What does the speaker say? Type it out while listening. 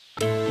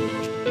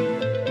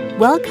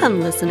Welcome,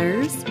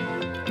 listeners.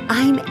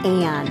 I'm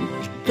Anne,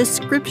 the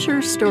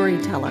Scripture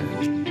storyteller.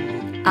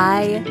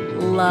 I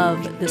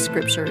love the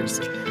Scriptures,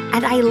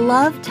 and I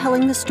love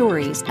telling the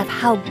stories of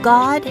how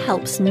God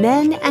helps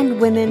men and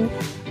women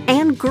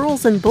and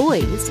girls and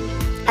boys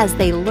as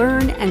they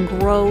learn and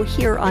grow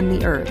here on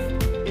the earth.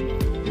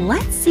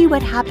 Let's see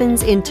what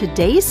happens in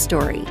today's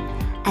story,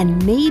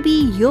 and maybe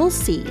you'll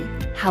see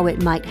how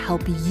it might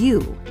help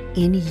you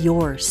in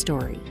your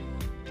story.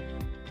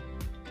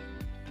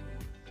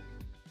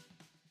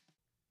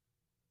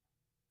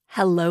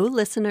 Hello,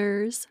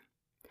 listeners.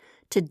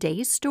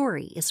 Today's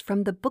story is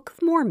from the Book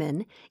of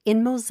Mormon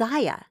in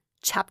Mosiah,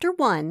 chapter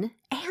 1,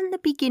 and the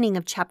beginning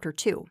of chapter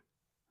 2.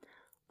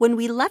 When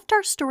we left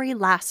our story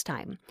last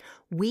time,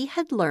 we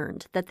had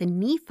learned that the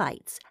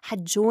Nephites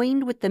had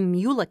joined with the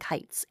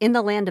Mulekites in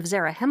the land of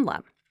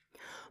Zarahemla.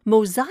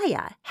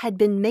 Mosiah had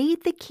been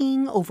made the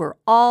king over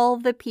all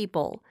the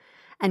people,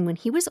 and when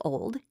he was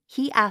old,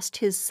 he asked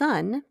his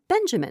son,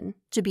 Benjamin,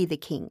 to be the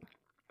king.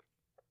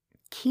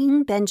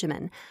 King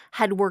Benjamin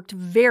had worked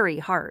very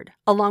hard,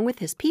 along with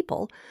his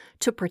people,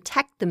 to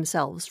protect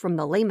themselves from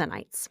the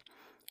Lamanites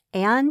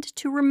and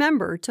to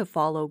remember to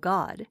follow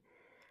God.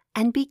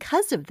 And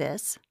because of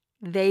this,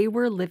 they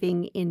were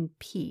living in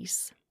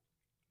peace.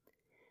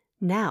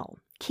 Now,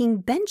 King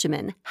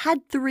Benjamin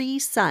had 3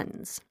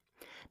 sons.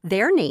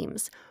 Their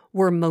names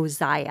were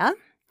Mosiah,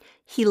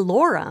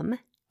 Heloram,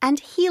 and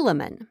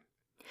Helaman.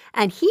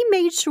 And he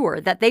made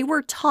sure that they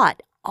were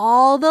taught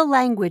all the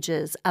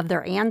languages of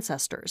their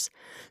ancestors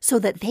so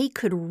that they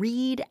could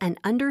read and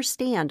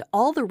understand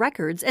all the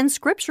records and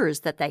scriptures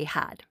that they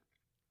had.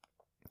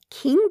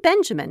 King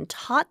Benjamin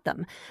taught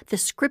them the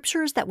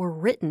scriptures that were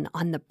written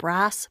on the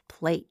brass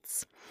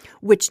plates,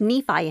 which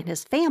Nephi and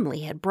his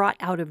family had brought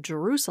out of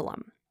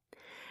Jerusalem.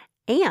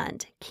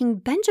 And King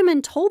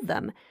Benjamin told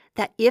them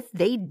that if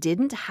they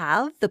didn't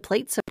have the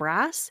plates of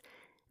brass,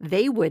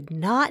 they would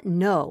not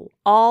know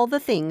all the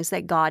things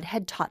that God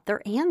had taught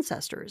their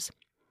ancestors.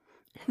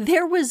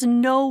 There was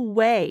no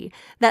way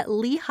that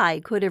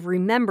Lehi could have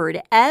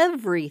remembered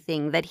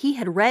everything that he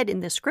had read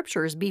in the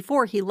scriptures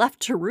before he left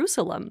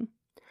Jerusalem.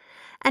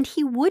 And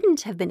he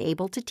wouldn't have been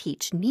able to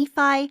teach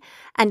Nephi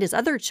and his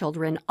other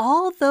children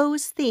all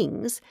those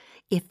things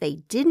if they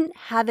didn't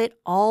have it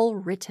all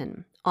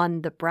written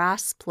on the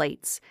brass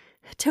plates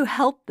to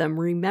help them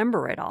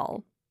remember it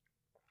all.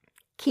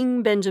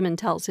 King Benjamin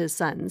tells his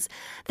sons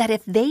that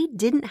if they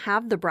didn't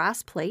have the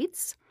brass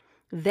plates,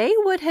 they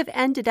would have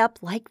ended up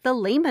like the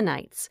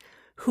Lamanites,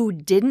 who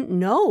didn't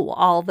know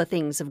all the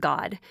things of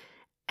God,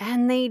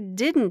 and they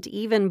didn't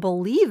even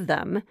believe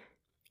them,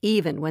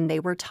 even when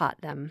they were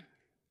taught them.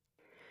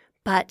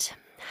 But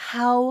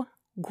how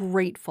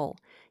grateful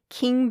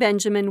King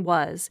Benjamin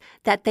was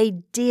that they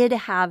did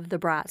have the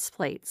brass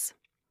plates.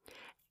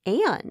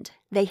 And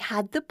they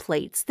had the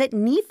plates that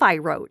Nephi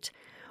wrote,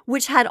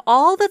 which had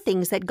all the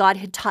things that God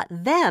had taught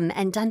them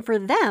and done for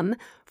them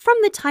from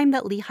the time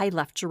that Lehi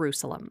left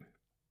Jerusalem.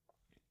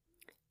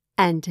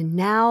 "And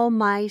now,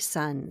 my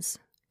sons,"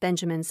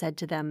 Benjamin said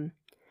to them,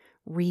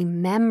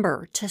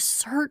 "remember to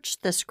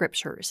search the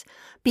scriptures,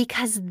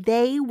 because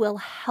they will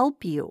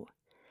help you.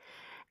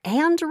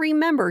 And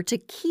remember to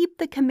keep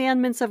the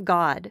commandments of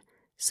God,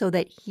 so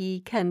that he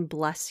can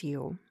bless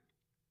you."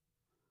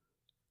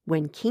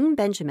 When King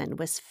Benjamin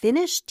was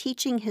finished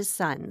teaching his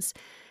sons,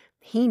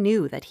 he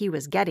knew that he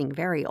was getting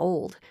very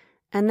old,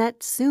 and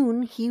that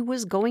soon he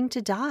was going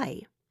to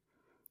die.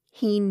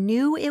 He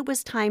knew it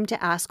was time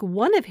to ask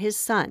one of his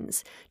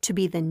sons to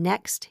be the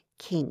next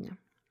king.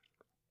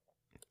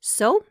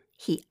 So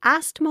he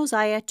asked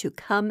Mosiah to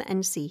come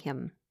and see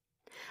him.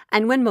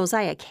 And when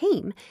Mosiah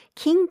came,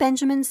 King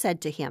Benjamin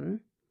said to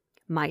him,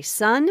 "My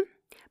son,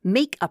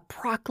 make a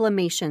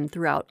proclamation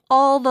throughout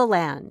all the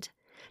land.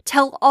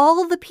 Tell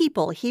all the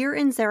people here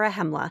in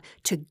Zarahemla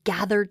to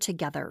gather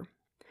together.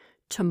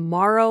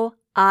 Tomorrow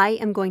I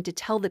am going to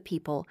tell the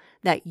people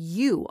that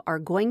you are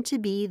going to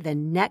be the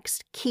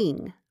next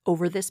king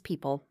over this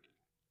people.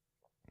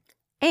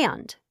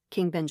 And,"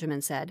 King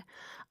Benjamin said,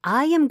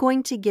 "I am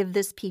going to give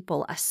this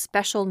people a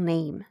special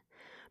name,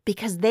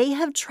 because they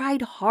have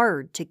tried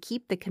hard to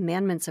keep the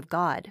commandments of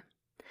God.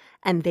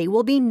 And they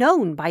will be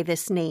known by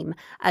this name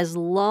as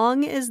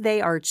long as they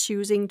are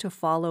choosing to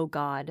follow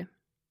God."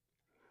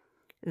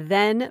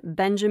 Then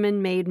Benjamin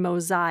made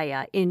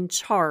Mosiah in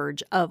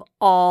charge of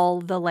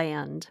all the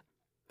land.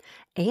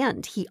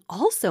 And he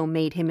also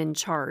made him in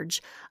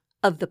charge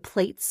of the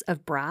plates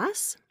of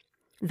brass,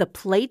 the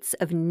plates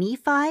of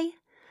Nephi,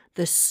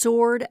 the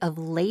sword of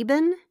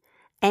Laban,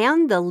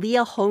 and the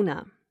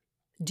liahona.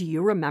 Do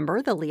you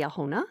remember the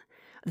liahona?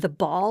 The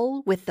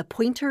ball with the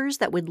pointers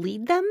that would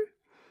lead them?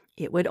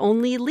 It would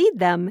only lead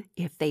them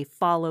if they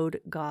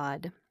followed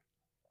God.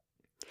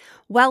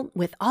 Well,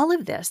 with all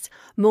of this,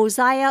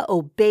 Mosiah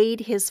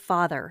obeyed his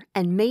father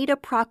and made a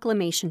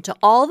proclamation to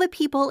all the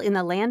people in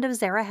the land of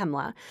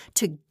Zarahemla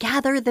to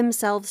gather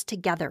themselves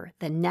together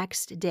the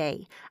next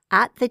day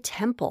at the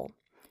temple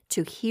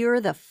to hear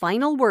the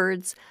final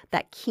words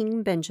that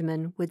King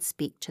Benjamin would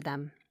speak to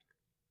them.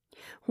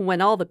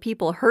 When all the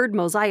people heard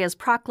Mosiah's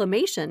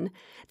proclamation,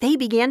 they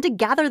began to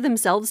gather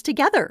themselves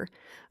together.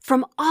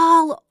 From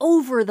all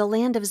over the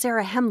land of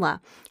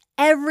Zarahemla,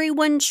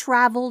 everyone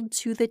traveled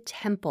to the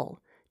temple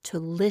to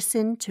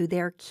listen to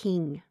their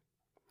king.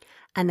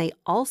 And they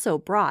also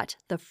brought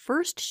the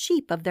first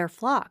sheep of their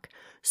flock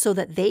so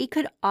that they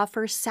could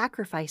offer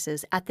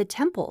sacrifices at the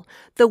temple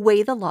the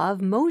way the law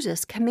of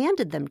Moses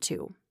commanded them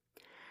to.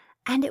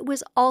 And it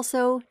was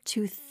also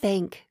to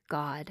thank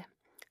God,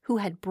 who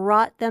had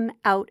brought them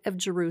out of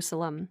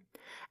Jerusalem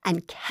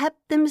and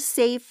kept them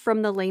safe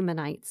from the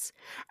Lamanites,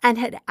 and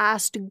had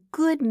asked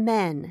good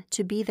men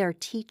to be their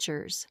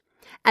teachers,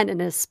 and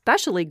an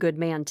especially good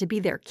man to be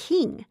their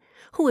king,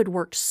 who had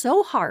worked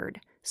so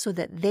hard so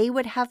that they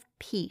would have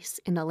peace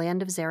in the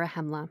land of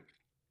Zarahemla.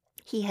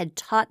 He had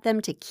taught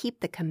them to keep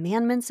the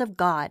commandments of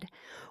God,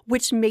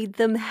 which made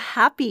them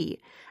happy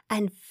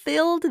and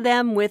filled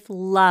them with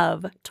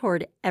love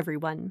toward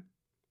everyone.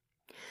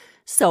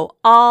 So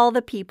all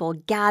the people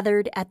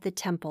gathered at the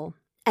temple,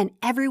 and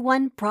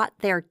everyone brought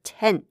their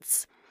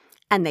tents.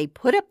 And they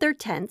put up their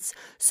tents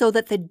so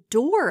that the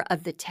door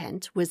of the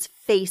tent was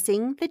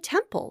facing the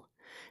temple,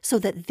 so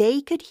that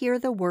they could hear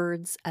the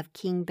words of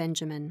King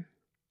Benjamin.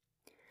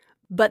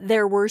 But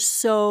there were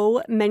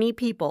so many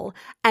people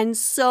and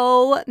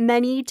so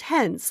many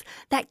tents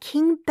that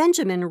King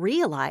Benjamin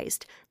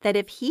realized that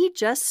if he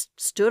just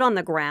stood on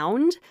the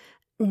ground,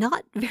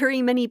 not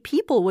very many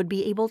people would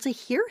be able to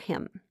hear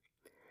him.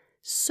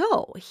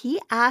 So he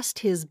asked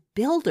his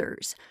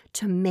builders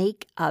to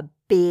make a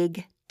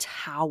big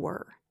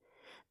tower.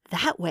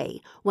 That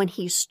way, when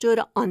he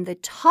stood on the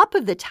top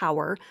of the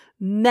tower,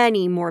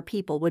 many more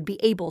people would be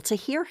able to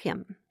hear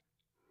him.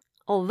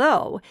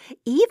 Although,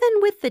 even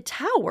with the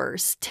tower,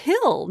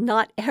 still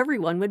not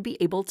everyone would be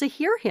able to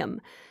hear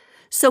him.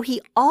 So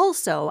he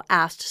also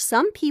asked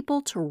some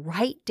people to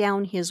write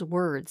down his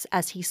words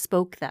as he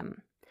spoke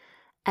them.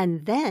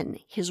 And then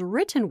his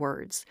written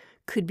words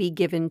could be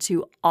given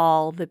to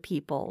all the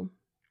people.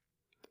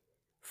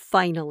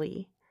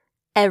 Finally,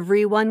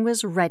 everyone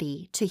was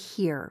ready to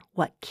hear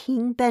what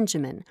King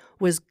Benjamin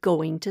was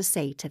going to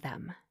say to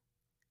them.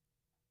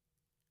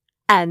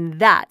 And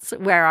that's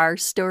where our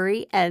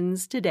story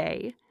ends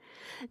today.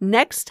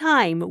 Next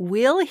time,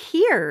 we'll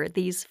hear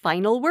these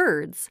final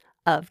words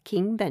of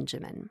King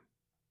Benjamin.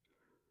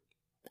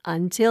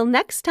 Until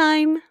next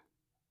time.